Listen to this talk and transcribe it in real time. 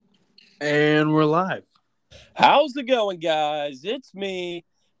And we're live. How's it going, guys? It's me,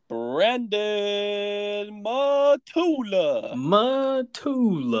 Brandon Matula.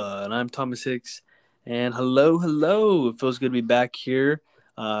 Matula. And I'm Thomas Hicks. And hello. It feels good to be back here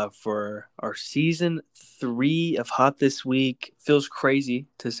for our season 3 of Hot This Week. Feels crazy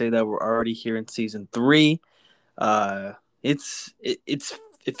to say that we're already here in season 3. Uh, it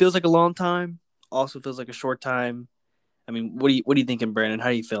feels like a long time. Also feels like a short time. I mean, what are you thinking, Brandon? How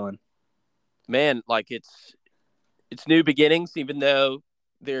are you feeling? Man, it's new beginnings, even though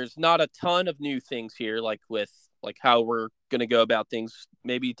there's not a ton of new things here, like with how we're gonna go about things,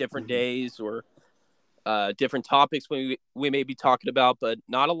 maybe different Mhm. days or different topics we may be talking about, but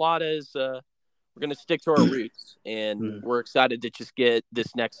not a lot as we're gonna stick to our roots, and Mhm. we're excited to just get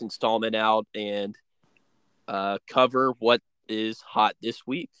this next installment out and cover what is hot this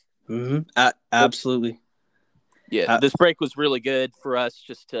week. Absolutely. Yeah, Uh, this break was really good for us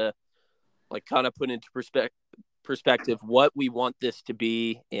just to kind of put into perspective what we want this to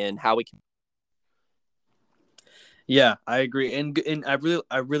be and how we can. Yeah, I agree, and I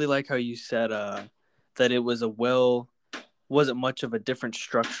really like how you said that it was wasn't much of a different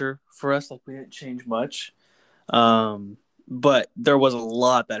structure for us. Like we didn't change much, but there was a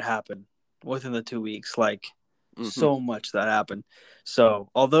lot that happened within the 2 weeks. Like Mm-hmm. so much that happened. So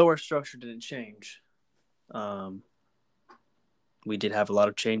although our structure didn't change, um, we did have a lot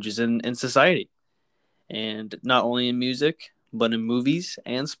of changes in society, and not only in music but in movies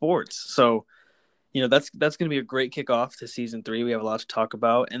and sports. So that's going to be a great kickoff to season 3. We have a lot to talk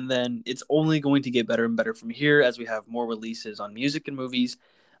about, and then it's only going to get better and better from here as we have more releases on music and movies,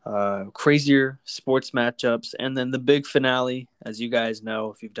 crazier sports matchups, and then the big finale, as you guys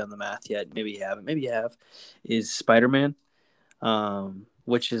know, if you've done the math yet, maybe you haven't, maybe you have, is Spider-Man,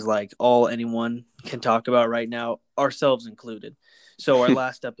 which is like all anyone can talk about right now, ourselves included. So our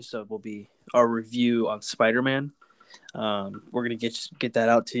last episode will be our review on Spider-Man. We're gonna get that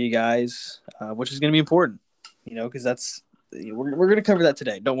out to you guys, which is gonna be important, because we're gonna cover that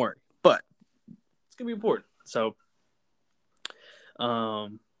today. Don't worry, but it's gonna be important. So,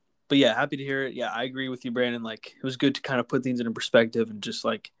 um, but yeah, happy to hear it. Yeah, I agree with you, Brandon. Like it was good to kind of put things into perspective and just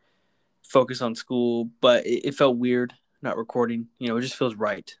like focus on school, but it felt weird not recording. It just feels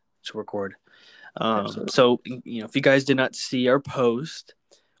right to record. Absolutely. So if you guys did not see our post,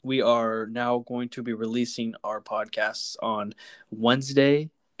 we are now going to be releasing our podcasts on Wednesday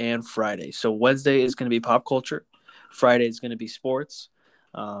and Friday. So Wednesday is going to be pop culture, Friday is going to be sports,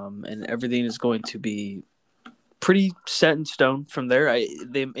 and everything is going to be pretty set in stone from there.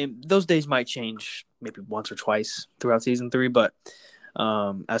 Those days might change maybe once or twice throughout season 3, but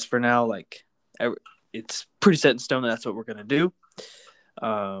as for now, like it's pretty set in stone. That's what we're going to do.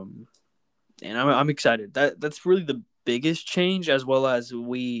 Um, and I'm excited. That's really the biggest change, as well as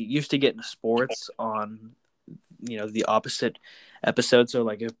we used to get into sports on the opposite episode. So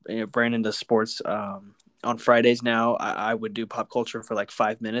like if Brandon does sports on Fridays now, I would do pop culture for like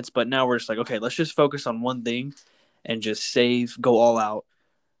 5 minutes. But now we're just like, okay, let's just focus on one thing and just go all out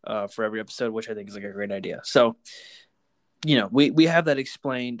for every episode, which I think is like a great idea. So we have that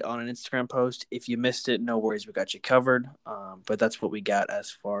explained on an Instagram post. If you missed it, no worries, we got you covered. But that's what we got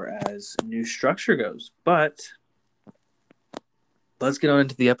as far as new structure goes. But let's get on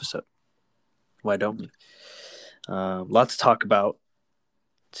into the episode. Why don't we? Lots to talk about.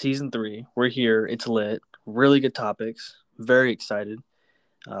 Season 3, we're here. It's lit. Really good topics. Very excited.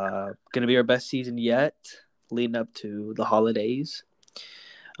 Gonna be our best season yet, leading up to the holidays.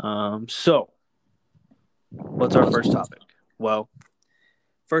 So, what's our first topic? Well,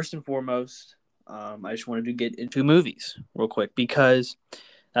 first and foremost, I just wanted to get into movies real quick because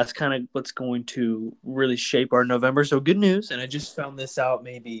that's kind of what's going to really shape our November. So good news, and I just found this out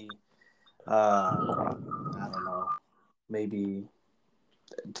maybe, I don't know, maybe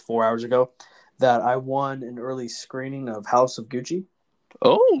 4 hours ago, that I won an early screening of House of Gucci.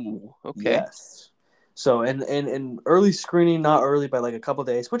 Oh, okay. Yes. So and early screening, not early by like a couple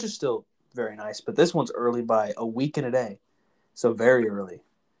days, which is still very nice, but this one's early by a week and a day. So very early.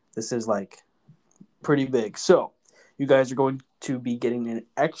 This is like pretty big. So you guys are going to be getting an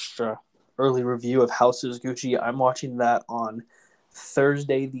extra early review of Houses Gucci. I'm watching that on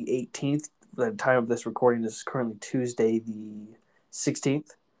Thursday the 18th. The time of this recording is currently Tuesday the 16th.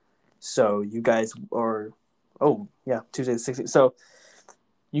 So you guys are, oh yeah, Tuesday the 16th. So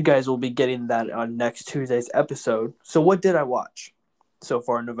you guys will be getting that on next Tuesday's episode. So what did I watch so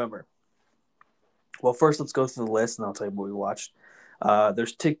far in November? Well, first let's go through the list and I'll tell you what we watched.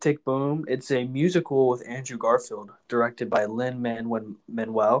 There's Tick Tick Boom. It's a musical with Andrew Garfield, directed by Lin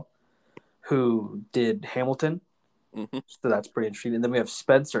Manuel, who did Hamilton. Mm-hmm. So that's pretty interesting. And then we have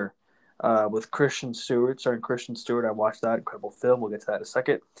Spencer, with Christian Stewart, starring Christian Stewart. I watched that incredible film. We'll get to that in a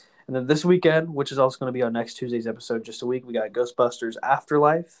second. And then this weekend, which is also going to be on next Tuesday's episode, just a week, we got Ghostbusters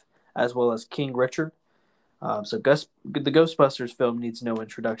Afterlife, as well as King Richard. The Ghostbusters film needs no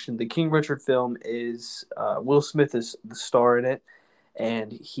introduction. The King Richard film is Will Smith is the star in it,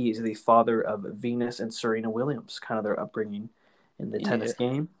 and he is the father of Venus and Serena Williams, kind of their upbringing in the tennis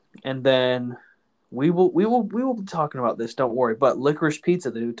game. And then we will be talking about this. Don't worry. But Licorice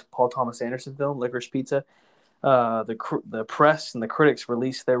Pizza, the new Paul Thomas Anderson film, Licorice Pizza. The press and the critics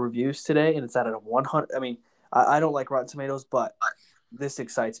released their reviews today, and it's at a 100. I mean, I don't like Rotten Tomatoes, but this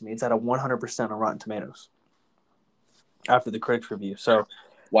excites me. It's at a 100% on Rotten Tomatoes after the critics review. So,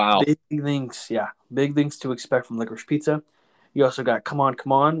 wow, big things to expect from Licorice Pizza. You also got Come On,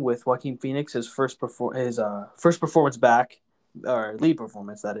 Come On with Joaquin Phoenix, his first performance back, or lead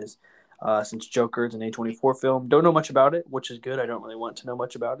performance, that is, since Joker. It's an A24 film. Don't know much about it, which is good. I don't really want to know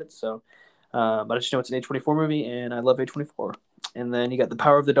much about it, so but I just know it's an A24 movie, and I love A24. And then you got The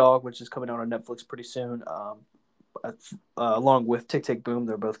Power of the Dog, which is coming out on Netflix pretty soon, along with Tick, Tick, Boom.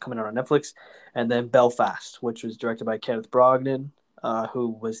 They're both coming out on Netflix. And then Belfast, which was directed by Kenneth Brogdon, who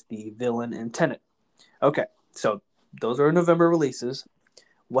was the villain in Tenet. Okay, so those are November releases.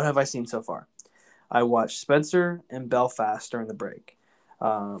 What have I seen so far? I watched Spencer and Belfast during the break.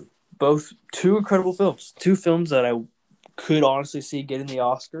 Both two incredible films. Two films that I could honestly see getting the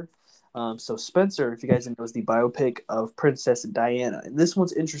Oscar. So Spencer, if you guys didn't know, is the biopic of Princess Diana. And this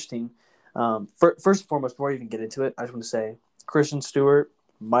one's interesting. First and foremost, before I even get into it, I just want to say Kristen Stewart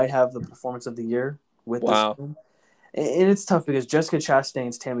might have the performance of the year with this film. And it's tough because Jessica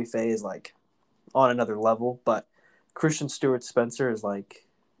Chastain's Tammy Faye is like on another level, but Kristen Stewart Spencer is like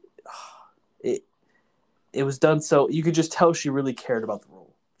it was done so you could just tell she really cared about the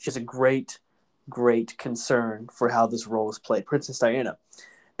role. She has a great concern for how this role is played. Princess Diana.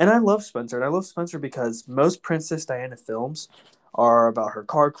 And I love Spencer. And I love Spencer because most Princess Diana films are about her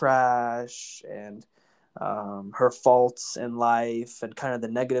car crash and her faults in life and kind of the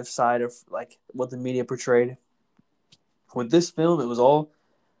negative side of like what the media portrayed. With this film, it was all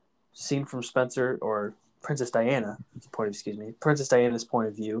seen from Spencer or Princess Diana's point of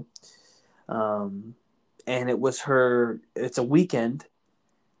view. And it was it's a weekend,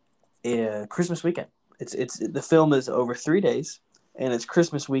 Christmas weekend. The film is over 3 days. And it's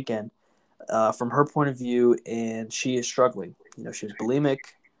Christmas weekend from her point of view, and she is struggling. You know, she was bulimic,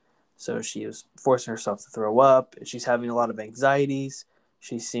 so she was forcing herself to throw up. She's having a lot of anxieties.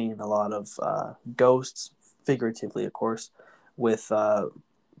 She's seeing a lot of ghosts, figuratively, of course, with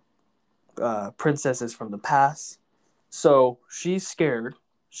princesses from the past. So she's scared.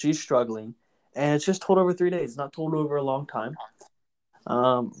 She's struggling, and it's just told over 3 days. It's not told over a long time.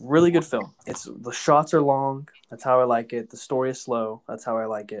 Really good film. The shots are long. That's how I like it. The story is slow. That's how I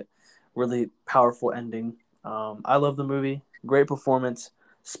like it. Really powerful ending. I love the movie. Great performance.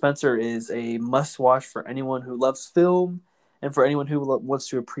 Spencer is a must-watch for anyone who loves film and for anyone who wants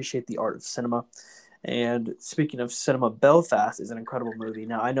to appreciate the art of cinema. And speaking of cinema, Belfast is an incredible movie.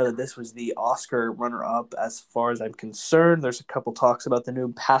 Now, I know that this was the Oscar runner-up as far as I'm concerned. There's a couple talks about the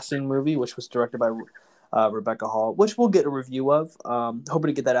new Passing movie, which was directed by Rebecca Hall, which we'll get a review of. Hoping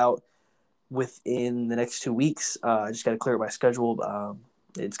to get that out within the next 2 weeks. I just got to clear my schedule.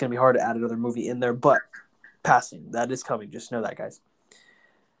 It's going to be hard to add another movie in there, but Passing, that is coming. Just know that, guys.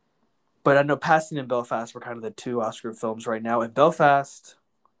 But I know Passing and Belfast were kind of the two Oscar films right now, and Belfast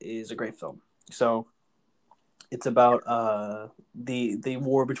is a great film. So it's about the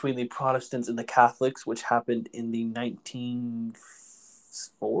war between the Protestants and the Catholics, which happened in the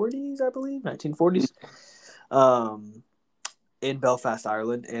 1940s, I believe, 1940s. In Belfast,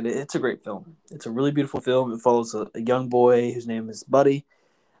 Ireland, and it's a great film. It's a really beautiful film. It follows a young boy whose name is Buddy.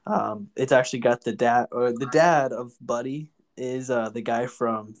 It's actually got the dad of Buddy is the guy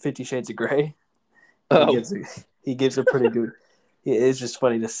from 50 Shades of Grey. He gives a pretty good. It's just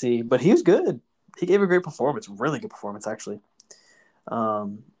funny to see, but he was good. He gave a great performance, really good performance actually.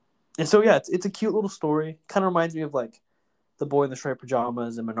 And so yeah, it's a cute little story. Kind of reminds me of like The Boy in the Striped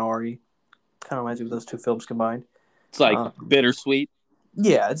Pajamas and Minari. Kind of reminds me of those two films combined. It's like bittersweet.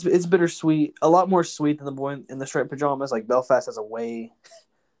 Yeah, it's bittersweet. A lot more sweet than The Boy in the Striped Pajamas. Like Belfast has a way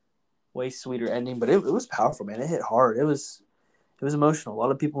sweeter ending, but it was powerful, man. It hit hard. It was emotional. A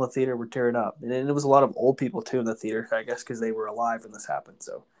lot of people in the theater were tearing up, and it was a lot of old people too in the theater, I guess, because they were alive when this happened.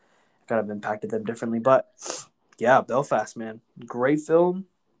 So it kind of impacted them differently. But yeah, Belfast, man, great film.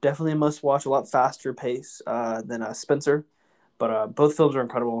 Definitely a must watch. A lot faster pace than Spencer. But both films are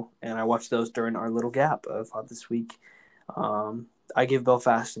incredible, and I watched those during our little gap of this week. I give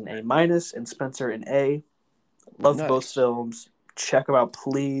Belfast an A- and Spencer an A. Love both films. check them out,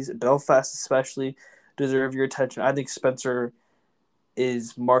 please. Belfast especially deserve your attention. I think Spencer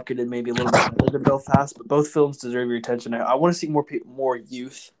is marketed maybe a little bit better than Belfast, but both films deserve your attention. I want to see more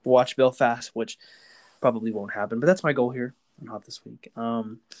youth watch Belfast, which probably won't happen, but that's my goal here on Hot This Week.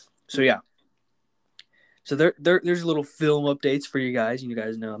 So yeah. So there's little film updates for you guys. You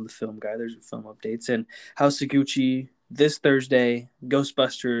guys know I'm the film guy. There's film updates. And House of Gucci this Thursday.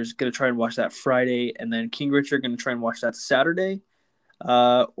 Ghostbusters, going to try and watch that Friday. And then King Richard, going to try and watch that Saturday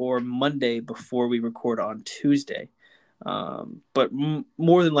or Monday before we record on Tuesday. But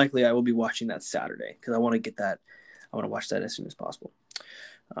more than likely, I will be watching that Saturday because I want to get that. I want to watch that as soon as possible.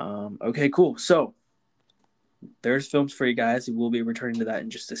 Okay, cool. So there's films for you guys. We'll be returning to that in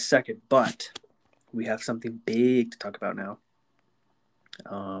just a second. But we have something big to talk about now.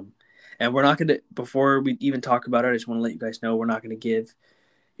 And we're not going to, before we even talk about it, I just want to let you guys know we're not going to give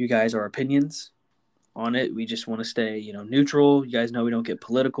you guys our opinions on it. We just want to stay, neutral. You guys know we don't get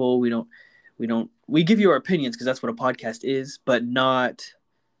political. We give you our opinions because that's what a podcast is, but not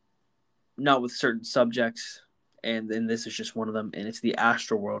with certain subjects. And then this is just one of them, and it's the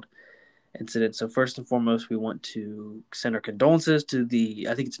Astroworld incident. So first and foremost, we want to send our condolences to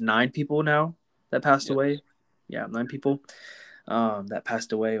I think it's 9 people now that passed away. Yeah, 9 people that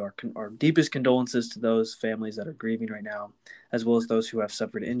passed away. Our deepest condolences to those families that are grieving right now, as well as those who have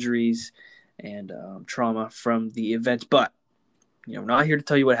suffered injuries and trauma from the event. But, we're not here to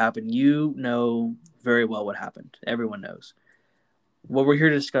tell you what happened. You know very well what happened. Everyone knows. What we're here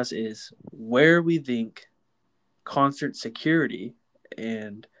to discuss is where we think concert security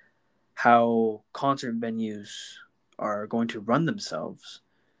and how concert venues are going to run themselves.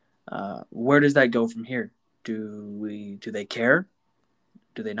 Where does that go from here? Do they care?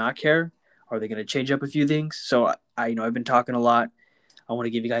 Do they not care? Are they going to change up a few things? So I've been talking a lot. I want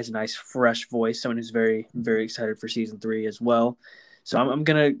to give you guys a nice fresh voice, someone who's very, very excited for season 3 as well. So I'm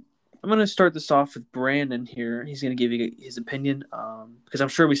gonna start this off with Brandon here. He's gonna give you his opinion because I'm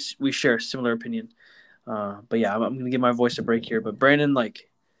sure we share a similar opinion. But yeah, I'm gonna give my voice a break here. But Brandon,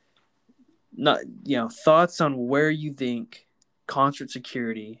 thoughts on where you think concert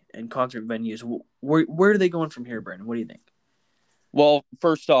security and concert venues, where are they going from here, Brandon? What do you think? Well,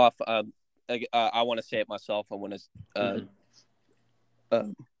 first off, I want to say it myself. I want to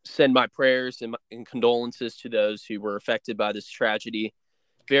send my prayers and condolences to those who were affected by this tragedy.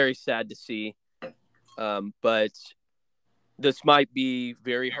 Very sad to see. But this might be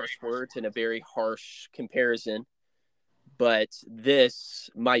very harsh words and a very harsh comparison, but this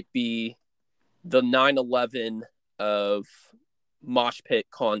might be the 9/11 of mosh pit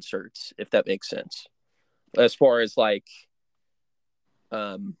concerts, if that makes sense. As far as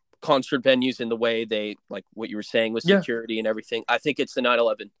concert venues and the way they, like what you were saying with security and everything, I think it's the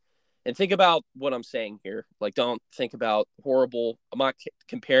 9/11. And think about what I'm saying here. Don't think about horrible. I'm not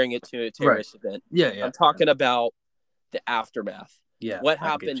comparing it to a terrorist event. Yeah. I'm talking about the aftermath. Yeah. What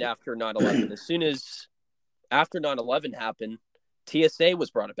happened after 9/11? As soon as after 9/11 happened, TSA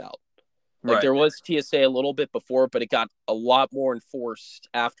was brought about. There was TSA a little bit before, but it got a lot more enforced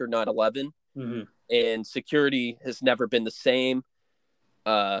after 9/11. Mm-hmm. And security has never been the same.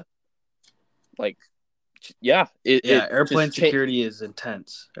 Airplane security is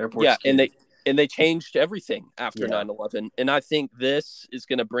intense. Airport security. and they changed everything after 9/11, and I think this is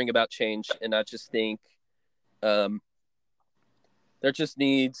going to bring about change. And I just think there just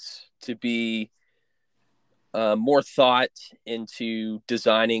needs to be more thought into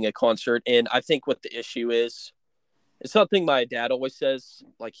designing a concert. And I think what the issue is, it's something my dad always says.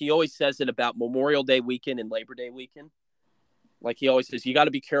 He always says it about Memorial Day weekend and Labor Day weekend. He always says, you got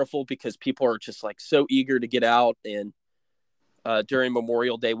to be careful because people are just so eager to get out and during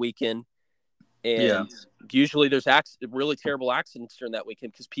Memorial Day weekend. And usually there's really terrible accidents during that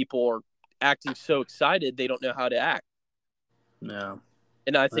weekend because people are acting so excited they don't know how to act. Yeah.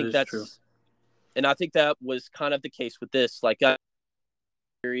 And I think that's true. And I think that was kind of the case with this,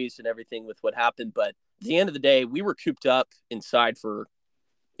 series and everything with what happened. But at the end of the day, we were cooped up inside for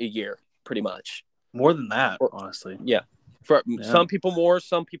a year, pretty much. More than that, honestly. Yeah. For some people more,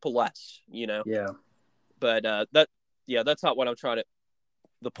 some people less, Yeah. But that's not what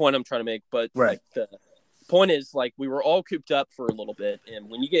the point I'm trying to make. But the point is, we were all cooped up for a little bit. And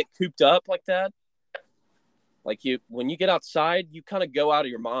when you get cooped up like that, when you get outside, you kind of go out of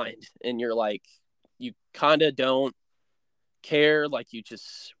your mind and you're you kind of don't care. You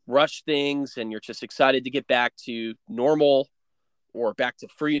just rush things and you're just excited to get back to normal or back to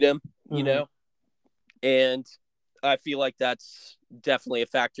freedom, and I feel like that's definitely a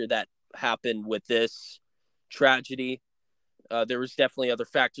factor that happened with this tragedy. There was definitely other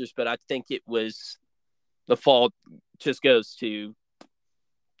factors, but I think it was the fault just goes to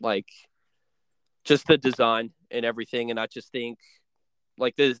like just the design and everything. And I just think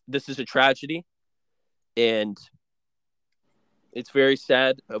like this is a tragedy, and it's very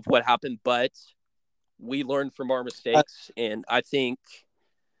sad of what happened, but we learned from our mistakes. And I think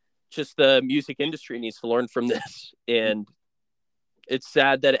just the music industry needs to learn from this. And it's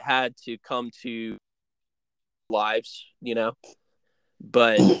sad that it had to come to lives,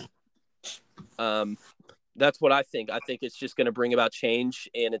 but that's what I think. I think it's just going to bring about change,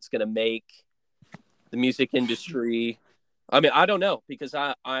 and it's going to make the music industry. I mean, I don't know, because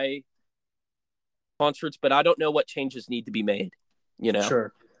I concerts, but I don't know what changes need to be made,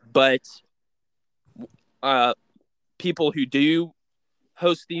 Sure. But people who do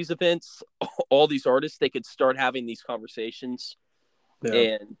host these events, all these artists, they could start having these conversations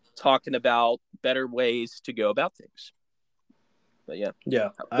and talking about better ways to go about things. But yeah.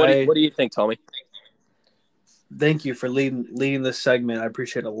 What do you think, Tommy? Thank you for leading this segment. I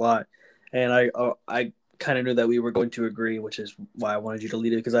appreciate it a lot, and I kind of knew that we were going to agree, which is why I wanted you to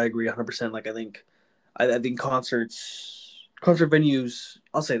lead it, because I agree 100%. Like I think concert venues.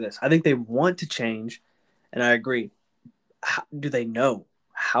 I'll say this: I think they want to change, and I agree. Do they know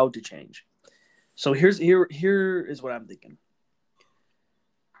how to change? So here is what I'm thinking.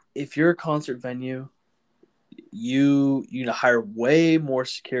 If you're a concert venue, you need to hire way more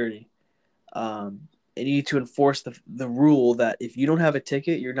security. And you need to enforce the rule that if you don't have a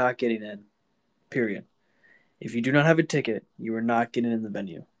ticket, you're not getting in. Period. If you do not have a ticket, you are not getting in the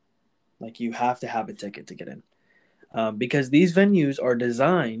venue. Like, you have to have a ticket to get in. Because these venues are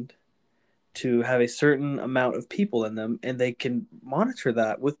designed to have a certain amount of people in them, and they can monitor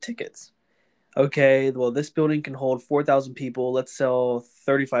that with tickets. Okay, well, this building can hold 4,000 people. Let's sell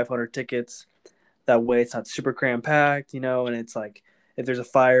 3,500 tickets. That way it's not super cram-packed, and it's like, if there's a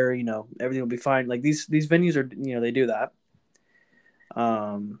fire, everything will be fine. Like, these venues are, they do that.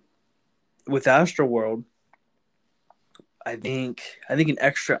 With Astroworld, I think an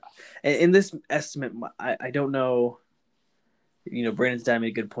extra in this estimate. I don't know. Brandon's dad made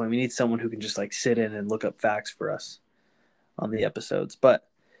a good point. We need someone who can just like sit in and look up facts for us on the episodes. But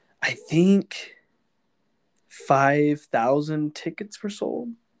I think 5,000 tickets were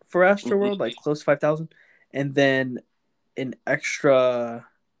sold for Astroworld, like close to 5,000, and then an extra.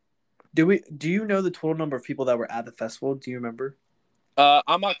 Do you know the total number of people that were at the festival? Do you remember?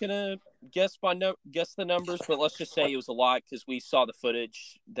 I'm not gonna guess the numbers, but let's just say it was a lot, because we saw the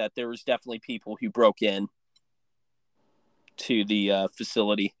footage that there was definitely people who broke in to the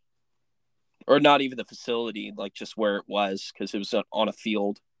facility, or not even the facility, like just where it was, because it was on a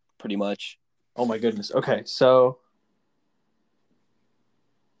field, pretty much. Oh my goodness. Okay, so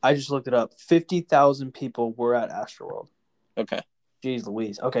I just looked it up. 50,000 people were at Astroworld. Okay. Jeez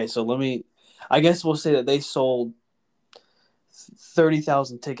Louise. Okay, so I guess we'll say that they sold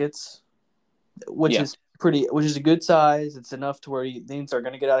 30,000 tickets, which is a good size. It's enough to where things are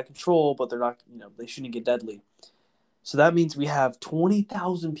going to get out of control, but they're not, they shouldn't get deadly. So that means we have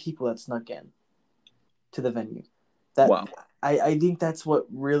 20,000 people that snuck in to the venue. Wow. I think that's what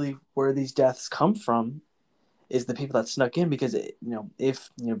really where these deaths come from, is the people that snuck in, because if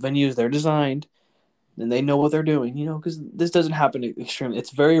venues, they're designed and they know what they're doing, because this doesn't happen extremely.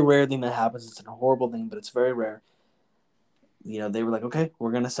 It's a very rare thing that happens. It's a horrible thing, but it's very rare. They were like, okay,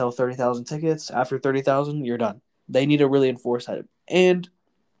 we're going to sell 30,000 tickets. After 30,000, you're done. They need to really enforce that. And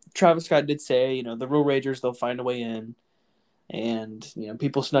Travis Scott did say, the Real Ragers, they'll find a way in. And,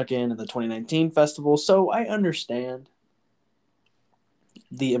 people snuck in the 2019 festival. So I understand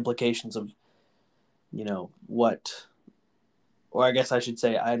the implications of, what, or I guess I should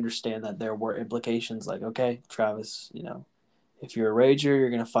say, I understand that there were implications like, okay, Travis, if you're a Rager, you're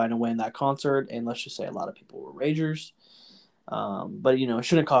going to find a way in that concert. And let's just say a lot of people were Ragers. But it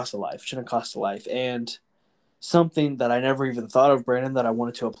shouldn't cost a life. And something that I never even thought of, Brandon, that I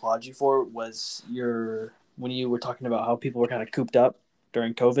wanted to applaud you for was when you were talking about how people were kind of cooped up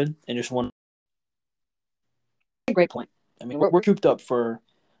during COVID and just one. Great point. I mean, we're cooped up for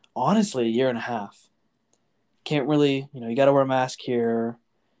honestly a year and a half. Can't really, you got to wear a mask here.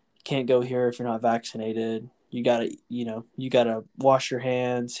 Can't go here if you're not vaccinated. You gotta wash your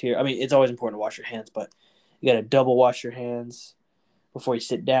hands here. I mean, it's always important to wash your hands, but you got to double wash your hands before you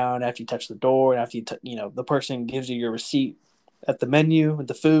sit down, after you touch the door, and after the person gives you your receipt at the menu with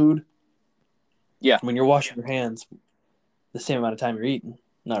the food. Yeah. When you're washing your hands the same amount of time you're eating.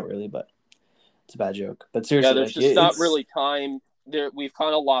 Not really, but it's a bad joke. But seriously. Yeah, there's just not really time. We've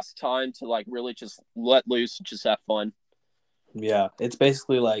kind of lost time to like really just let loose and just have fun. Yeah. It's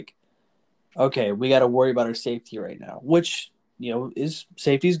basically like, okay, we got to worry about our safety right now, which,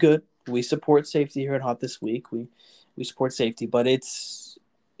 safety is good. We support safety here at Hot This Week. We support safety, but it's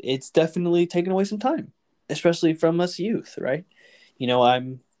definitely taken away some time, especially from us youth, right?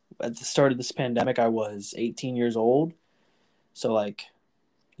 I'm at the start of this pandemic. I was 18 years old, so like,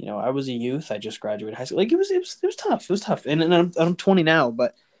 I was a youth. I just graduated high school. Like it was tough. It was tough, and I'm 20 now,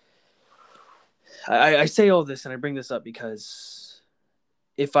 but I say all this and I bring this up because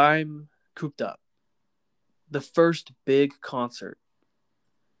if I'm cooped up, the first big concert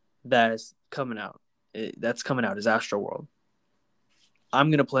that's coming out is Astroworld. I'm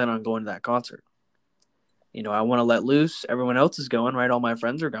gonna plan on going to that concert. I want to let loose. Everyone else is going, right? All my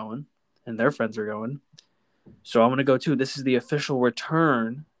friends are going, and their friends are going. So I'm gonna go too. This is the official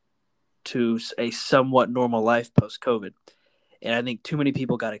return to a somewhat normal life post COVID, and I think too many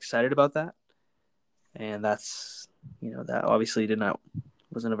people got excited about that, and that's that obviously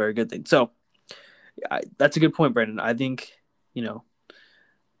wasn't a very good thing. So that's a good point, Brandon. I think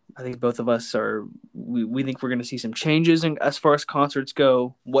both of us we think we're going to see some changes as far as concerts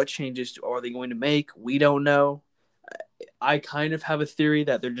go. What changes are they going to make? We don't know. I kind of have a theory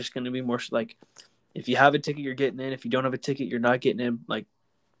that they're just going to be more like, if you have a ticket, you're getting in. If you don't have a ticket, you're not getting in, like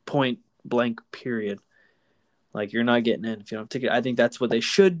point blank period. Like, you're not getting in if you don't have a ticket. I think that's what they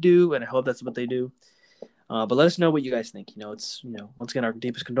should do, and I hope that's what they do. But let us know what you guys think. It's once again, our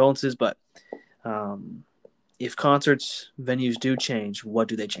deepest condolences, but if concerts venues do change, what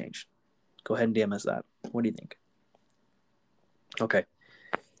do they change? Go ahead and DM us that. What do you think? Okay.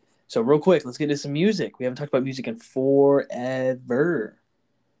 So real quick, let's get into some music. We haven't talked about music in forever.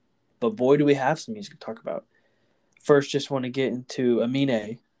 But boy, do we have some music to talk about. First, just want to get into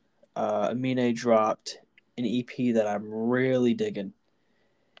Amine. Amine dropped an EP that I'm really digging.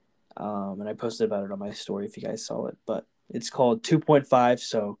 And I posted about it on my story if you guys saw it. But it's called 2.5,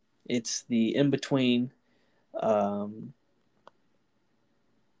 so it's the in-between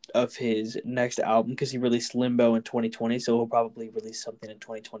of his next album, because he released Limbo in 2020, so he'll probably release something in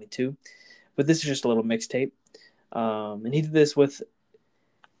 2022. But this is just a little mixtape. And he did this with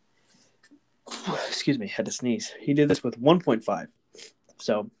excuse me, had to sneeze. He did this with 1.5.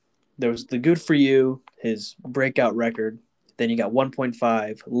 So there was the Good For You, his breakout record. Then you got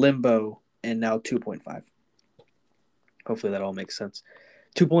 1.5, Limbo, and now 2.5. Hopefully that all makes sense.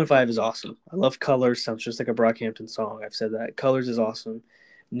 2.5 is awesome. I love Colors. Sounds just like a Brockhampton song. I've said that. Colors is awesome.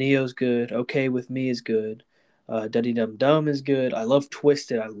 Neo's good. Okay With Me is good. Duddy Dum Dum is good. I love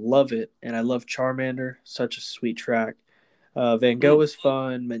Twisted. I love it. And I love Charmander. Such a sweet track. Van Gogh is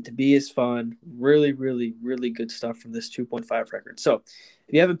fun. Meant to Be is fun. Really, really, really good stuff from this 2.5 record. So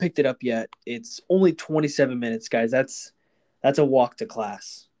if you haven't picked it up yet, it's only 27 minutes, guys. That's a walk to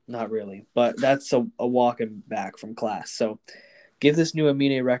class. Not really, but that's a walk and back from class. So give this new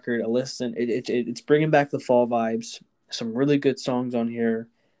Amine record a listen. It's bringing back the fall vibes. Some really good songs on here.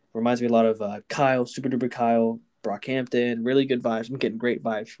 Reminds me a lot of Kyle, Super Duper Kyle, Brockhampton. Really good vibes. I'm getting great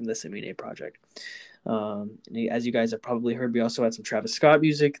vibes from this Amine project. As you guys have probably heard, we also had some Travis Scott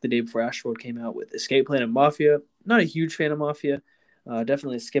music the day before Astroworld came out with Escape Plan and Mafia. Not a huge fan of Mafia.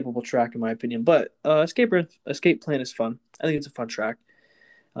 Definitely a skippable track in my opinion, but Escape Plan is fun. I think it's a fun track.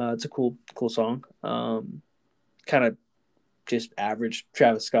 It's a cool song. Kind of just average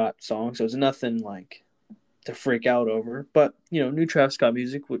Travis Scott song, so it's nothing like to freak out over. But new Travis Scott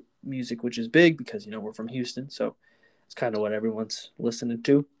music which is big because we're from Houston, so it's kind of what everyone's listening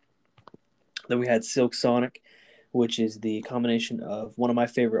to. Then we had Silk Sonic, which is the combination of one of my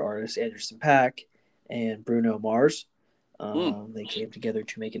favorite artists, Anderson .Paak, and Bruno Mars. They came together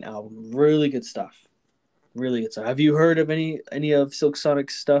to make an album. Really good stuff. Really good stuff. Have you heard of any of Silk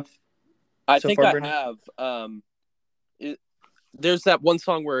Sonic's stuff? I think I have. There's that one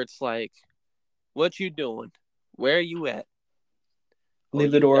song where it's like, "What you doing? Where are you at?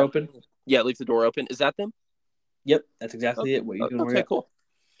 Leave the door open." Yeah, Leave the Door Open. Is that them? Yep, that's exactly it. What you doing? Okay, cool.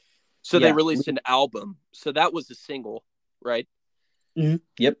 So they released an album. So that was a single, right? Mm-hmm.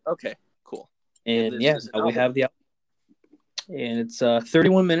 Yep. Okay, cool. And we have the album. And it's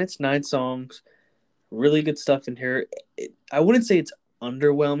 31 minutes, 9 songs. Really good stuff in here. I wouldn't say it's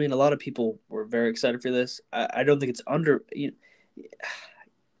underwhelming. A lot of people were very excited for this. I don't think it's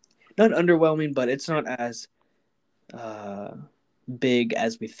not underwhelming, but it's not as big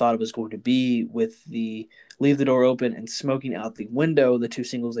as we thought it was going to be with the Leave the Door Open and Smoking Out the Window, the 2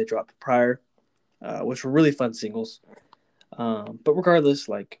 singles they dropped prior, which were really fun singles. But regardless,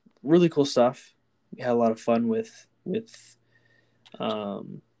 like, really cool stuff. We had a lot of fun with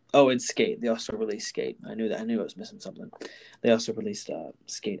and Skate. They also released Skate. I knew I was missing something. They also released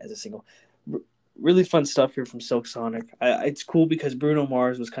Skate as a single. Really fun stuff here from Silk Sonic. It's cool because Bruno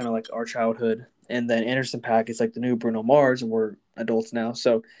Mars was kind of like our childhood, And then Anderson .Paak is like the new Bruno Mars, and we're adults now,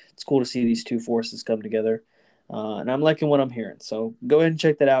 so it's cool to see these two forces come together. And I'm liking what I'm hearing. So go ahead and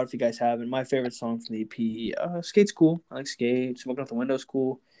check that out if you guys haven't. My favorite song from the EP, Skate's cool. I like Skate. Smoking Out the Window's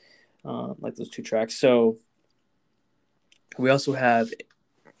cool. Like those two tracks. So we also have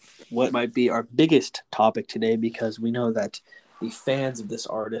what might be our biggest topic today, because we know that the fans of this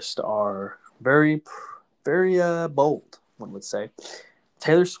artist are very, very bold, one would say.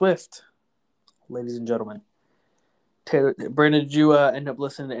 Taylor Swift, ladies and gentlemen. Brandon, did you end up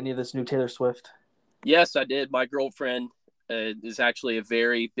listening to any of this new Taylor Swift? Yes, I did. My girlfriend is actually a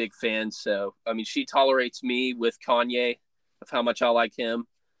very big fan. So, I mean, she tolerates me with Kanye of how much I like him.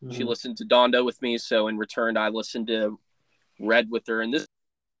 Mm-hmm. She listened to Donda with me. So, in return, I listened to Red with her. And this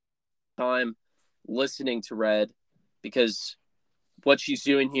time listening to Red, because what she's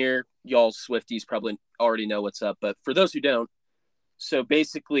doing here, y'all Swifties probably already know what's up. But for those who don't, so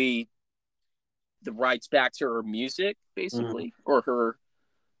basically, the rights back to her music, basically, or her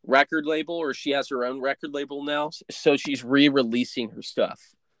record label, or she has her own record label now, so she's re-releasing her stuff.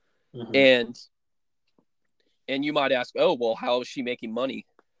 And you might ask, oh well, how is she making money?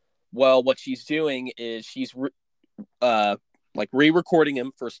 Well, what she's doing is she's like re-recording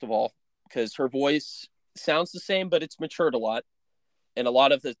him, first of all, because her voice sounds the same, but it's matured a lot, and a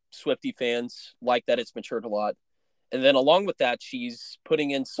lot of the Swiftie fans like that it's matured a lot. And then along with that, she's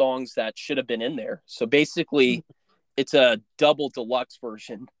putting in songs that should have been in there. So basically, it's a double deluxe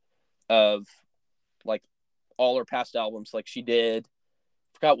version of like all her past albums. Like she did,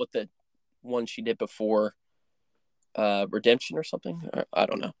 I forgot what the one she did before, Redemption or something. I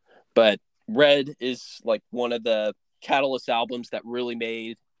don't know. But Red is like one of the catalyst albums that really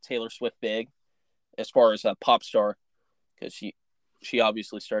made Taylor Swift big as far as a pop star, because she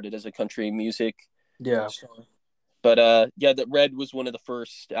obviously started as a country music star. But yeah, that Red was one of the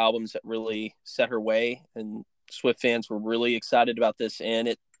first albums that really set her way, and Swift fans were really excited about this, and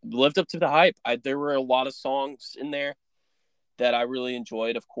it lived up to the hype. There were a lot of songs in there that I really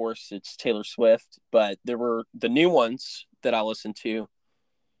enjoyed. Of course, it's Taylor Swift, but there were the new ones that I listened to.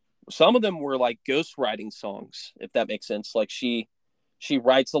 Some of them were like ghostwriting songs, if that makes sense. Like she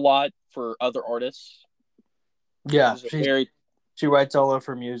writes a lot for other artists. Yeah, she writes all of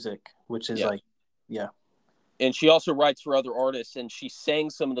her music, which is And she also writes for other artists, and she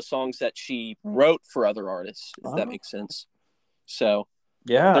sang some of the songs that she wrote for other artists, if that makes sense. So,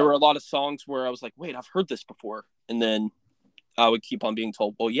 there were a lot of songs where I was like, wait, I've heard this before. And then I would keep on being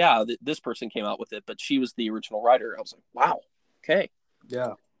told, well, yeah, this person came out with it, but she was the original writer. I was like, wow, okay.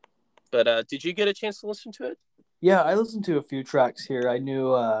 Yeah. But did you get a chance to listen to it? Yeah, I listened to a few tracks here. I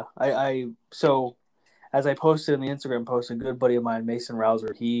knew, so as I posted in the Instagram post, a good buddy of mine, Mason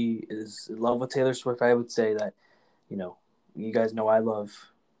Rouser, he is in love with Taylor Swift. I would say that, you guys know I love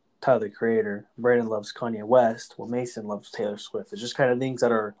Tyler, the Creator. Brandon loves Kanye West. Well, Mason loves Taylor Swift. It's just kind of things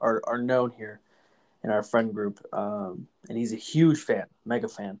that are known here in our friend group. And he's a huge fan, mega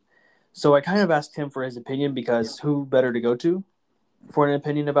fan. So I kind of asked him for his opinion, because who better to go to for an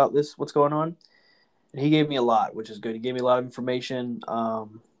opinion about this, what's going on? And he gave me a lot, which is good. He gave me a lot of information.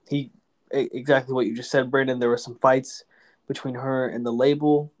 Exactly what you just said, Brandon. There were some fights between her and the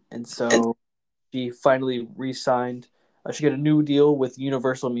label, and so she finally re-signed. She got a new deal with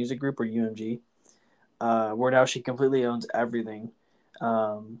Universal Music Group, or UMG, where now she completely owns everything.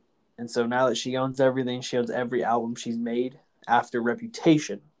 And so now that she owns everything, she owns every album she's made after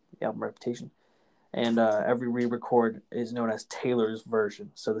Reputation, the album Reputation, and every re-record is known as Taylor's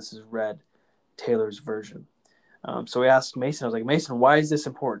version. So this is Red, Taylor's version. So we asked Mason. I was like, Mason, why is this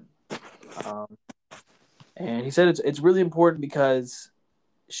important? And he said it's really important because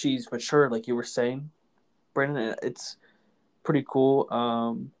she's mature, like you were saying, Brandon. It's pretty cool.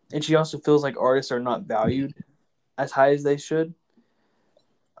 And she also feels like artists are not valued as high as they should.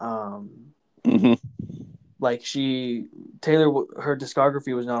 Like Taylor, her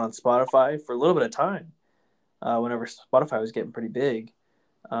discography was not on Spotify for a little bit of time. Whenever Spotify was getting pretty big,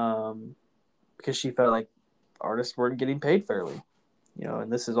 because she felt like artists weren't getting paid fairly,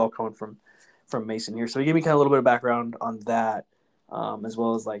 and this is all coming from Mason here. So he gave me kind of a little bit of background on that, as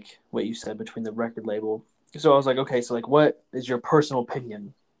well as like what you said between the record label. So I was like, okay, so like, what is your personal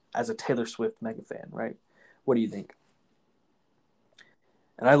opinion as a Taylor Swift mega fan, right? What do you think?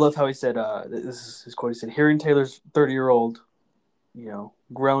 And I love how he said, this is his quote. He said, hearing Taylor's 30-year-old,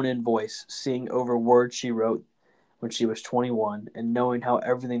 grown-in voice sing over words she wrote when she was 21, and knowing how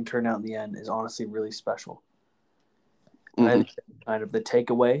everything turned out in the end is honestly really special. And I think that's kind of the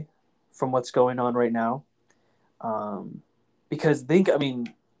takeaway from what's going on right now. Because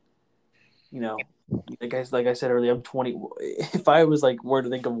like I said earlier, I'm 20. If I was like were to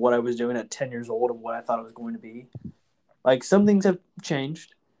think of what I was doing at 10 years old and what I thought I was going to be, like some things have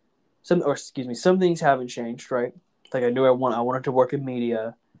changed. Some things haven't changed, right? Like I knew I wanted to work in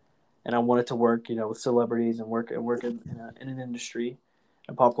media, and I wanted to work, with celebrities and work in an industry,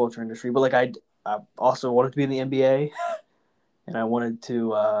 a pop culture industry. But like I also wanted to be in the NBA, and I wanted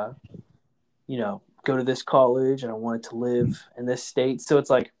to go to this college, and I wanted to live in this state. So it's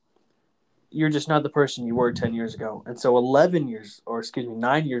like you're just not the person you were 10 years ago. And so 11 years, or excuse me,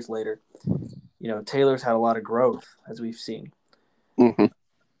 9 years later, Taylor's had a lot of growth, as we've seen. Mm-hmm.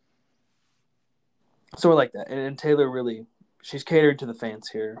 So we're like that. And Taylor really, she's catering to the fans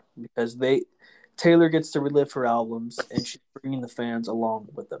here because Taylor gets to relive her albums and she's bringing the fans along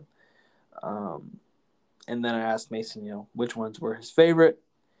with them. And then I asked Mason, which ones were his favorite.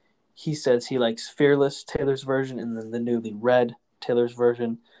 He says he likes Fearless, Taylor's version, and then the newly Red, Taylor's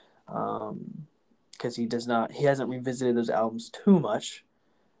version. Because he hasn't revisited those albums too much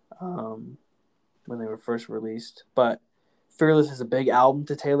when they were first released. But Fearless is a big album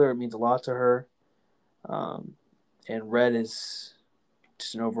to Taylor. It means a lot to her. And Red is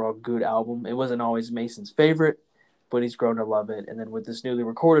just an overall good album. It wasn't always Mason's favorite, but he's grown to love it. And then with this newly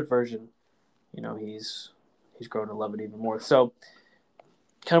recorded version, he's grown to love it even more. So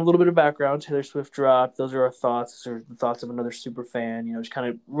kind of a little bit of background. Taylor Swift dropped. Those are our thoughts. Those are the thoughts of another super fan. Just kind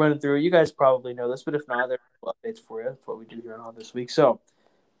of running through it. You guys probably know this, but if not, there are updates for you. That's what we do here on All This Week. So,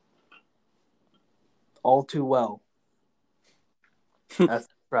 All Too Well. That's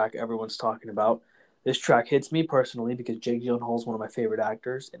the track everyone's talking about. This track hits me personally because Jake Gyllenhaal is one of my favorite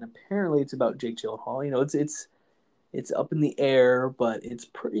actors, and apparently it's about Jake Gyllenhaal. It's up in the air, but it's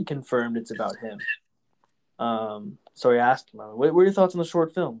pretty confirmed it's about him. So I asked him, what are your thoughts on the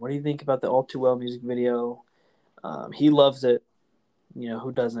short film? What do you think about the All Too Well music video? He loves it.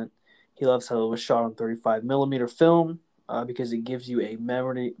 Who doesn't? He loves how it was shot on 35 millimeter film because it gives you a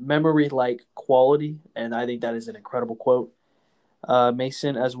memory-like quality, and I think that is an incredible quote.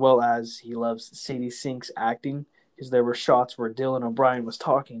 Mason, as well as he loves Sadie Sink's acting because there were shots where Dylan O'Brien was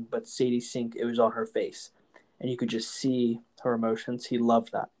talking, but Sadie Sink, it was on her face, and you could just see her emotions. He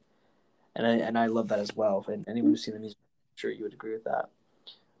loved that. And I love that as well. And anyone who's seen the music, I'm sure you would agree with that.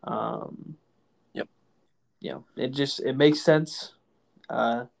 Yep. It makes sense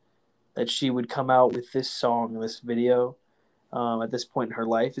that she would come out with this song, this video, at this point in her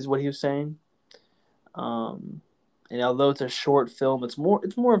life, is what he was saying. And although it's a short film, it's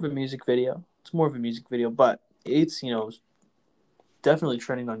more of a music video. It's more of a music video, but it's definitely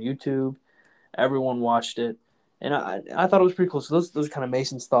trending on YouTube. Everyone watched it. And I thought it was pretty cool. So those kind of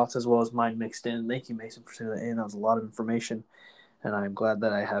Mason's thoughts as well as mine mixed in. Thank you, Mason, for sending that in. That was a lot of information, and I'm glad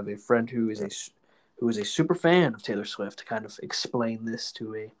that I have a friend who is a super fan of Taylor Swift to kind of explain this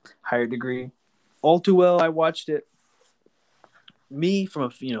to a higher degree. All Too Well, I watched it. Me from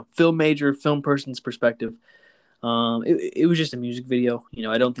a film person's perspective, it was just a music video.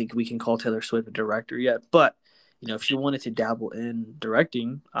 I don't think we can call Taylor Swift a director yet, but if she wanted to dabble in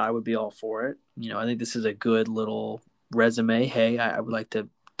directing, I would be all for it. I think this is a good little resume. Hey, I would like to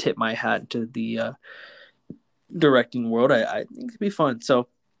tip my hat to the directing world. I think it'd be fun. So,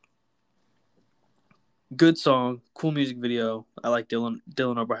 good song, cool music video. I like Dylan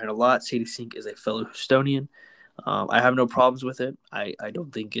O'Brien a lot. Sadie Sink is a fellow Houstonian. I have no problems with it. I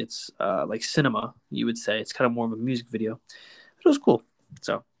don't think it's like cinema, you would say. It's kind of more of a music video. But it was cool.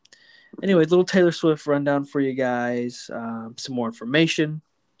 So, anyway, little Taylor Swift rundown for you guys. Some more information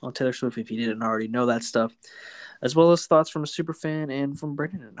on Taylor Swift if you didn't already know that stuff, as well as thoughts from a super fan and from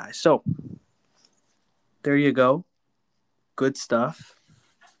Brendan and I. So, there you go. Good stuff.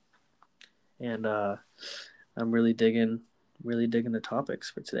 And I'm really digging the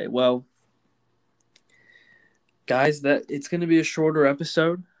topics for today. Well, guys, that it's going to be a shorter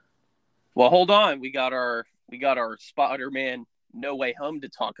episode. Well, hold on. We got our Spider-Man No Way Home to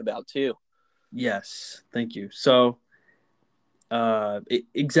talk about too. Yes, thank you. So,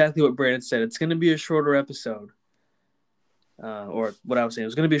 exactly what Brandon said. It's going to be a shorter episode. Or what I was saying, it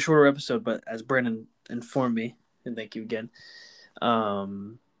was going to be a shorter episode, but as Brandon informed me, and thank you again,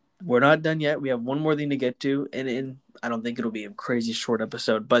 we're not done yet. We have one more thing to get to, and I don't think it'll be a crazy short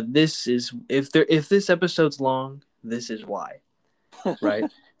episode, but this is if this episode's long, this is why, right?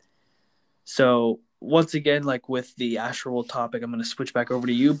 So once again, like with the Astroworld topic, I'm going to switch back over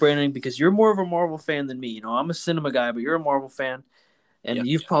to you, Brandon, because you're more of a Marvel fan than me. I'm a cinema guy, but you're a Marvel fan, and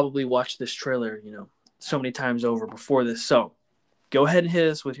You've probably watched this trailer, so many times over before this. So go ahead and hit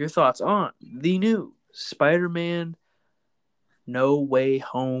us with your thoughts on the new Spider-Man No Way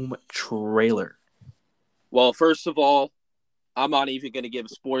Home trailer. Well, first of all, I'm not even going to give a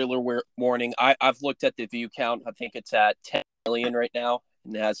spoiler warning. I've looked at the view count. I think it's at 10 million right now,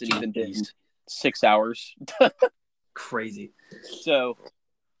 and it hasn't even been 6 hours. Crazy. So,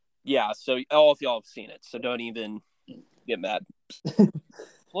 yeah. So all of y'all have seen it. So don't even get mad.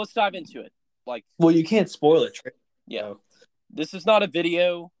 Let's dive into it. Well, you can't spoil it. Yeah. So. This is not a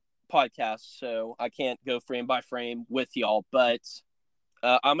video podcast, so I can't go frame by frame with y'all. But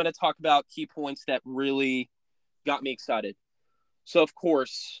I'm going to talk about key points that really got me excited. So, of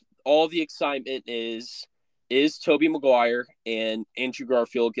course, all the excitement is Tobey Maguire and Andrew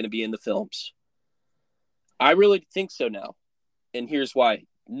Garfield going to be in the films? I really think so now. And here's why.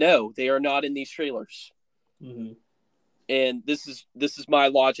 No, they are not in these trailers. Mm-hmm. And this is my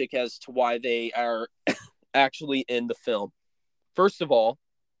logic as to why they are actually in the film. First of all,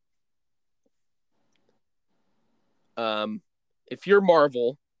 if you're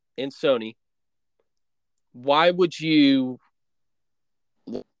Marvel and Sony, why would you...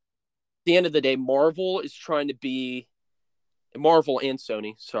 At the end of the day, Marvel is trying to be... Marvel and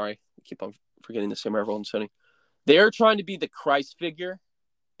Sony, sorry. I keep on forgetting to say Marvel and Sony. They're trying to be the Christ figure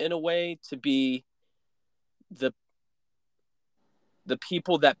in a way, to be the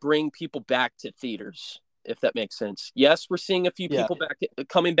people that bring people back to theaters, if that makes sense. Yes, we're seeing a few people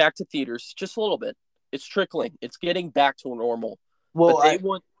coming back to theaters, just a little bit. It's trickling. It's getting back to normal. Well,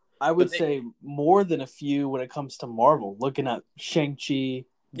 I would say more than a few when it comes to Marvel. Looking at Shang-Chi,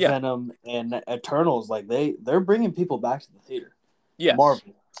 Venom, and Eternals, like they're bringing people back to the theater. Yes.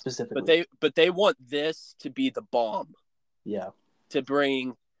 Marvel specifically. But they want this to be the bomb. Yeah.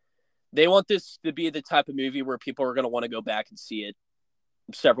 They want this to be the type of movie where people are going to want to go back and see it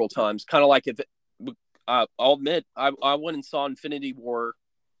several times. Kind of like I'll admit, I went and saw Infinity War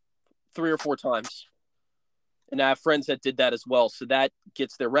 3 or 4 times. And I have friends that did that as well. So that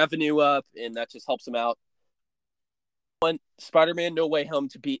gets their revenue up, and that just helps them out. I want Spider-Man No Way Home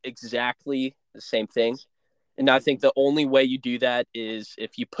to be exactly the same thing. And I think the only way you do that is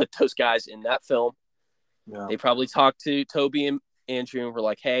if you put those guys in that film. Yeah. They probably talked to Tobey and Andrew and were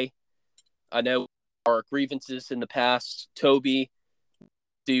like, hey, I know our grievances in the past. Tobey,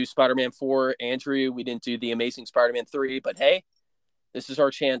 do Spider-Man 4. Andrew, we didn't do the Amazing Spider-Man 3. But hey, this is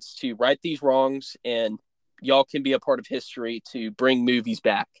our chance to right these wrongs, and y'all can be a part of history to bring movies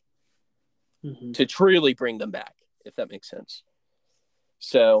back. Mm-hmm. To truly bring them back, if that makes sense.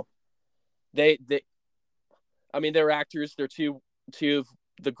 So they're actors. They're two of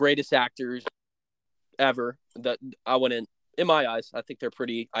the greatest actors ever that I wouldn't, in my eyes, I think they're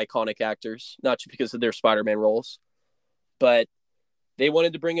pretty iconic actors, not just because of their Spider-Man roles, but they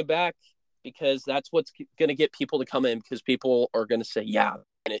wanted to bring it back because that's what's going to get people to come in, because people are going to say, yeah,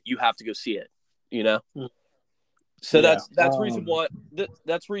 you have to go see it, you know? So yeah.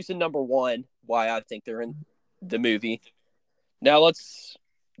 That's reason number one why I think they're in the movie. Now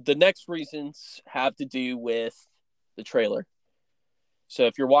the next reasons have to do with the trailer. So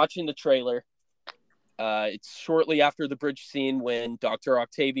if you're watching the trailer, it's shortly after the bridge scene when Dr.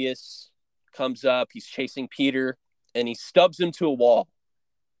 Octavius comes up. He's chasing Peter, and he stubs him to a wall.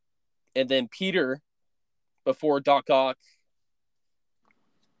 And then Peter, before Doc Ock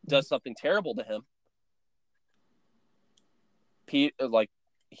does something terrible to him, he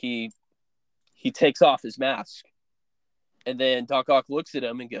takes off his mask. And then Doc Ock looks at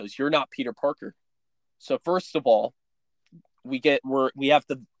him and goes, "You're not Peter Parker." So first of all, we have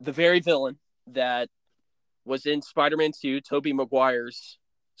the very villain that was in Spider-Man 2, Tobey Maguire's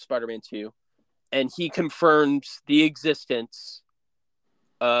Spider-Man 2, and he confirms the existence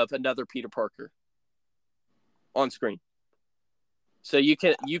of another Peter Parker on screen. So you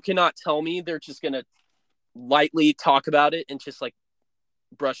cannot tell me they're just gonna lightly talk about it and just like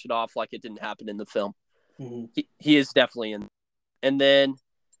brush it off like it didn't happen in the film. Mm-hmm. He is definitely in. And then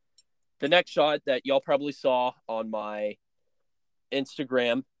the next shot that y'all probably saw on my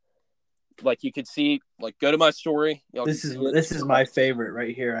Instagram, like you could see, like go to my story. This is my favorite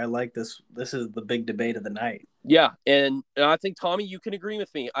right here. I like this. This is the big debate of the night. Yeah, and I think Tommy, you can agree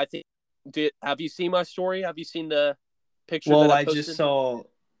with me. I think. Have you seen my story? Have you seen the picture? Well, I just saw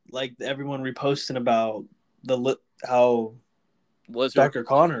like everyone reposting about how Lizard. Dr.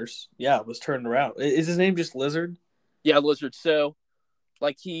 Connors, was turned around. Is his name just Lizard? Yeah, Lizard. So,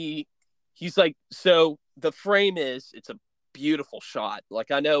 like he's like, so the frame it's a beautiful shot.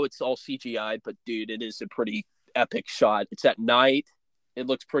 Like I know it's all CGI, but dude, it is a pretty epic shot. It's at night. It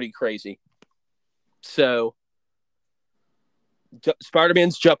looks pretty crazy. So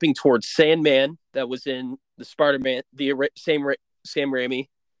Spider-Man's jumping towards Sandman that was in the Spider-Man, the Sam Raimi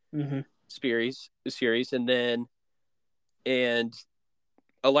series, and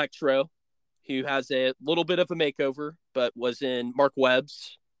Electro, who has a little bit of a makeover but was in Mark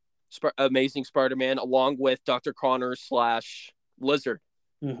Webb's Amazing Spider-Man, along with Dr. Connors / Lizard.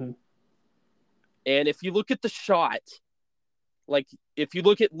 Mm-hmm. And if you look at the shot, like if you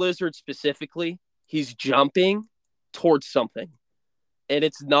look at Lizard specifically, he's jumping towards something, and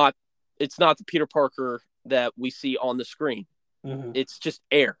it's not the Peter Parker that we see on the screen. Mm-hmm. It's just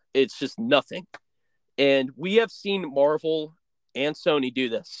air. It's just nothing. And we have seen Marvel and Sony do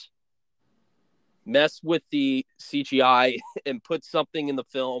this. Mess with the CGI and put something in the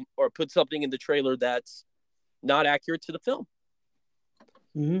film or put something in the trailer that's not accurate to the film.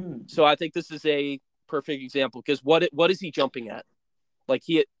 Mm-hmm. So I think this is a perfect example, because what is he jumping at? Like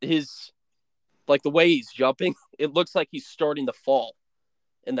like the way he's jumping, it looks like he's starting to fall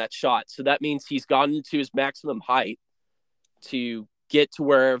in that shot. So that means he's gotten to his maximum height to get to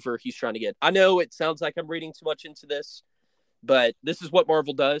wherever he's trying to get. I know it sounds like I'm reading too much into this, but this is what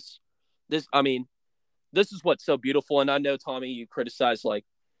Marvel does. This is what's so beautiful. And I know, Tommy, you criticize, like,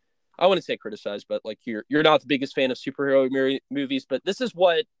 I wouldn't say criticize, but like you're not the biggest fan of superhero movies, but this is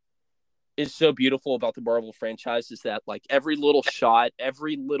what is so beautiful about the Marvel franchise, is that like every little shot,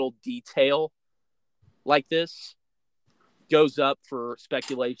 every little detail like this goes up for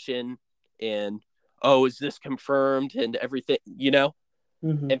speculation and, oh, is this confirmed and everything,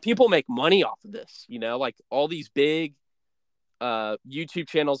 Mm-hmm. and people make money off of this, like all these big YouTube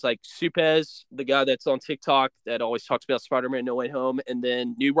channels like Supez, the guy that's on TikTok that always talks about Spider-Man No Way Home, and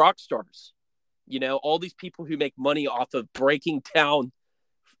then New Rockstars, all these people who make money off of breaking down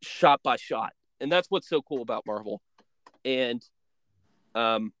shot by shot. And that's what's so cool about Marvel. And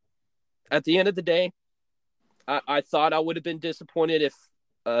at the end of the day, I thought I would have been disappointed if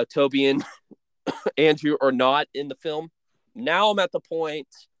Toby and Andrew are not in the film. Now I'm at the point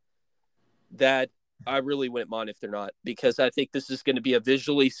that I really wouldn't mind if they're not, because I think this is going to be a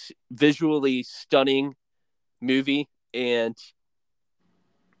visually stunning movie. And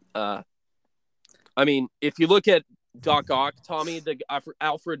I mean, if you look at Doc Ock, Tommy, the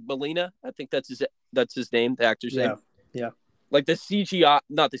Alfred Molina, I think that's his name, the actor's name. Yeah. Like the CGI,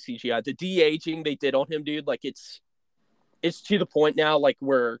 not the CGI, the de-aging they did on him, dude. Like it's to the point now, like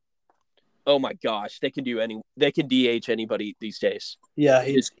where, oh my gosh, they can de-age anybody these days. Yeah,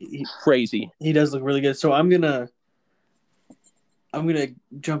 he's crazy. He does look really good. So I'm gonna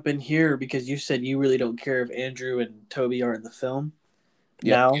jump in here, because you said you really don't care if Andrew and Toby are in the film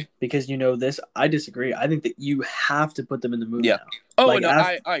now, because this. I disagree. I think that you have to put them in the movie now. Oh, like, no,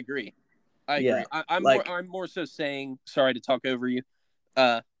 I agree. I agree. I'm more so saying, sorry to talk over you.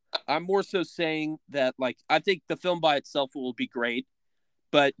 I'm more so saying that, like, I think the film by itself will be great,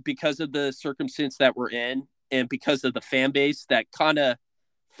 but because of the circumstance that we're in, and because of the fan base that kind of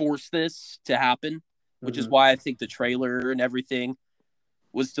forced this to happen, which is why I think the trailer and everything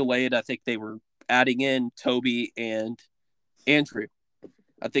was delayed. I think they were adding in Toby and Andrew.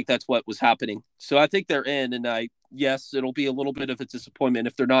 I think that's what was happening. So I think they're in, and yes, it'll be a little bit of a disappointment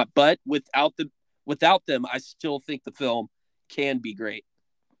if they're not, but without them, I still think the film can be great.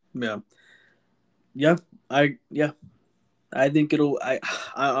 Yeah. I think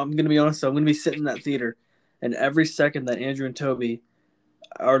I'm going to be honest, I'm going to be sitting in that theater, and every second that Andrew and Toby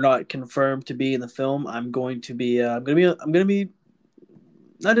are not confirmed to be in the film, I'm going to be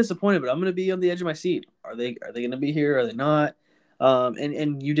not disappointed, but I'm going to be on the edge of my seat. Are they going to be here? Are they not?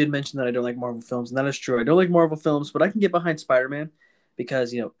 And you did mention that I don't like Marvel films, and that is true. I don't like Marvel films, but I can get behind Spider-Man,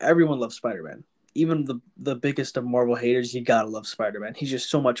 because everyone loves Spider-Man. Even the biggest of Marvel haters, you gotta love Spider-Man. He's just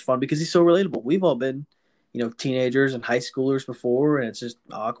so much fun because he's so relatable. We've all been, teenagers and high schoolers before, and it's just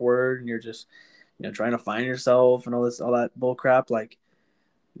awkward, and you're just, trying to find yourself and all that bull crap. Like,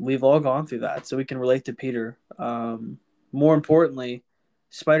 we've all gone through that, so we can relate to Peter. More importantly,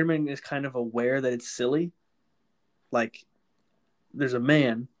 Spider-Man is kind of aware that it's silly. Like, there's a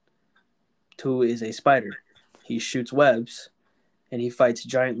man who is a spider. He shoots webs, and he fights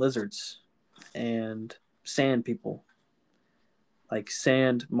giant lizards and sand people, like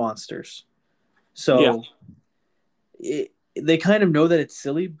sand monsters. So they kind of know that it's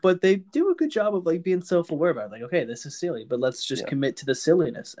silly, but they do a good job of like being self-aware about it. Like, okay, this is silly, but let's just commit to the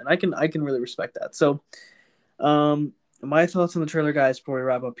silliness. And I can really respect that. So my thoughts on the trailer, guys, before we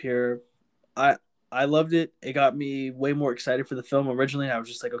wrap up here. I loved it. It got me way more excited for the film. Originally, I was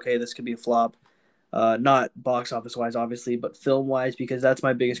just like, okay, this could be a flop. Not box office wise, obviously, but film wise, because that's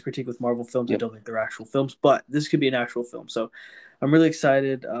my biggest critique with Marvel films. I don't think they're actual films, but this could be an actual film. So I'm really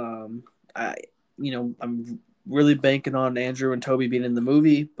excited. I'm really banking on Andrew and Toby being in the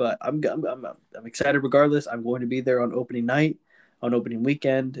movie, but I'm excited regardless. I'm going to be there on opening night, on opening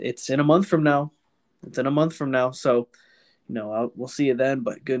weekend. It's in a month from now. So we'll see you then.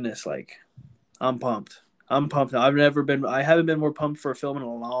 But goodness, like, I'm pumped. I'm pumped. I haven't been more pumped for a film in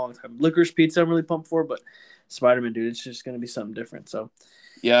a long time. Licorice Pizza, I'm really pumped for, but Spider-Man, dude, it's just gonna be something different. So,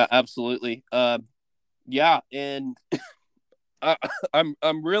 Yeah, absolutely. Yeah, and I,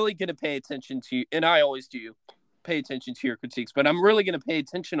 I'm really gonna pay attention to, and I always do pay attention to your critiques, but I'm really gonna pay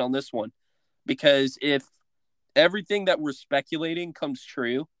attention on this one because if everything that we're speculating comes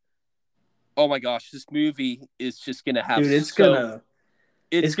true, oh my gosh, this movie is just gonna have dude, it's it's gonna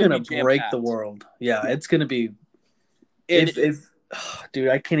be gonna jam break the packed. world. Yeah, it's gonna be And dude,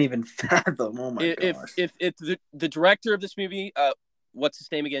 I can't even fathom. Oh my gosh. if the director of this movie, what's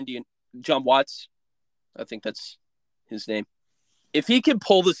his name again? John Watts? I think that's his name. If he can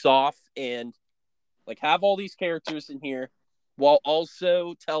pull this off and like have all these characters in here while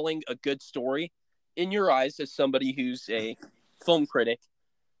also telling a good story in your eyes as somebody who's a film critic,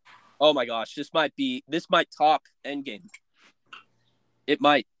 oh my gosh, this might top Endgame. It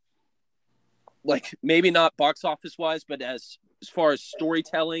might, like, maybe not box office wise, but as far as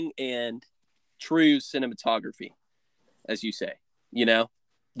storytelling and true cinematography, as you say, you know?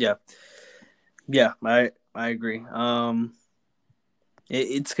 Yeah. Yeah, I agree.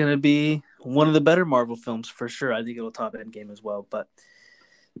 It's gonna be one of the better Marvel films for sure. I think it'll top Endgame as well. But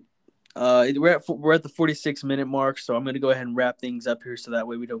we're at the 46-minute mark, so I'm gonna go ahead and wrap things up here, so that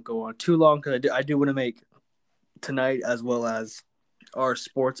way we don't go on too long. Because I do want to make tonight as well as our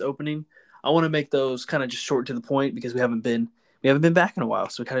sports opening. I want to make those kind of just short to the point because we haven't been back in a while.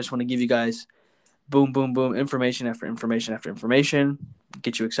 So we kind of just want to give you guys boom, boom, boom, information after information after information,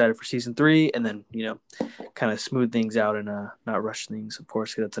 get you excited for season 3, and then kind of smooth things out and not rush things. Of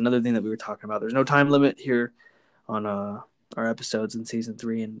course, because that's another thing that we were talking about. There's no time limit here on our episodes in season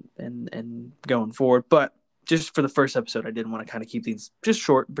 3 and going forward, but just for the first episode, I did want to kind of keep things just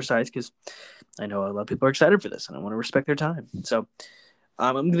short and precise because I know a lot of people are excited for this, and I want to respect their time. So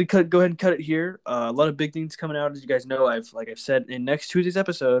I'm going to go ahead and cut it here. A lot of big things coming out, as you guys know. I've said, in next Tuesday's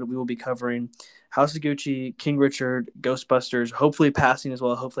episode, we will be covering House of Gucci, King Richard, Ghostbusters, hopefully Passing as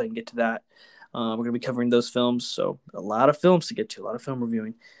well. Hopefully I can get to that. We're going to be covering those films, so a lot of films to get to, a lot of film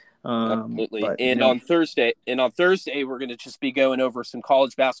reviewing. Absolutely. But And on Thursday, we're going to just be going over some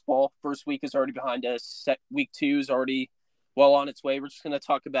college basketball. First week is already behind us. Week 2 is already well on its way. We're just going to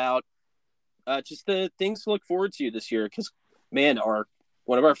talk about just the things to look forward to this year because, man,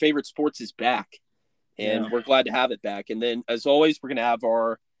 one of our favorite sports is back, and we're glad to have it back. And then, as always, we're going to have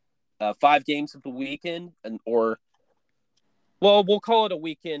our 5 games of the weekend, we'll call it a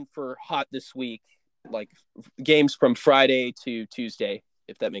weekend for Hot this week, like games from Friday to Tuesday,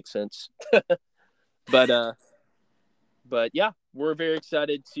 if that makes sense. But yeah, we're very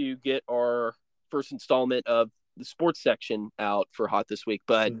excited to get our first installment of the sports section out for Hot this week.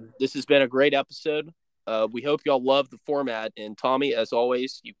 But this has been a great episode. We hope y'all love the format. And Tommy, as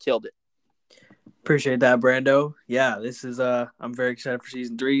always, you killed it. Appreciate that, Brando. Yeah, this is I'm very excited for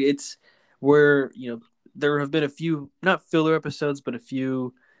season 3. There have been a few not filler episodes, but a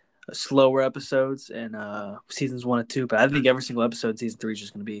few slower episodes in seasons 1 and 2. But I think every single episode in season 3 is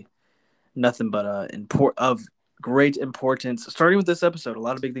just going to be nothing but of great importance. Starting with this episode, a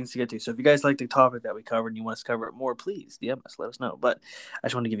lot of big things to get to. So if you guys like the topic that we covered and you want us to cover it more, please DM us, let us know. But I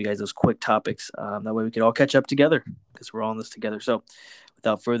just want to give you guys those quick topics. That way we could all catch up together because we're all in this together. So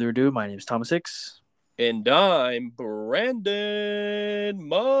without further ado, my name is Thomas Hicks. And I'm Brandon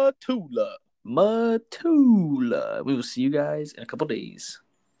Matula. We will see you guys in a couple days.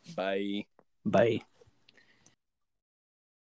 Bye. Bye.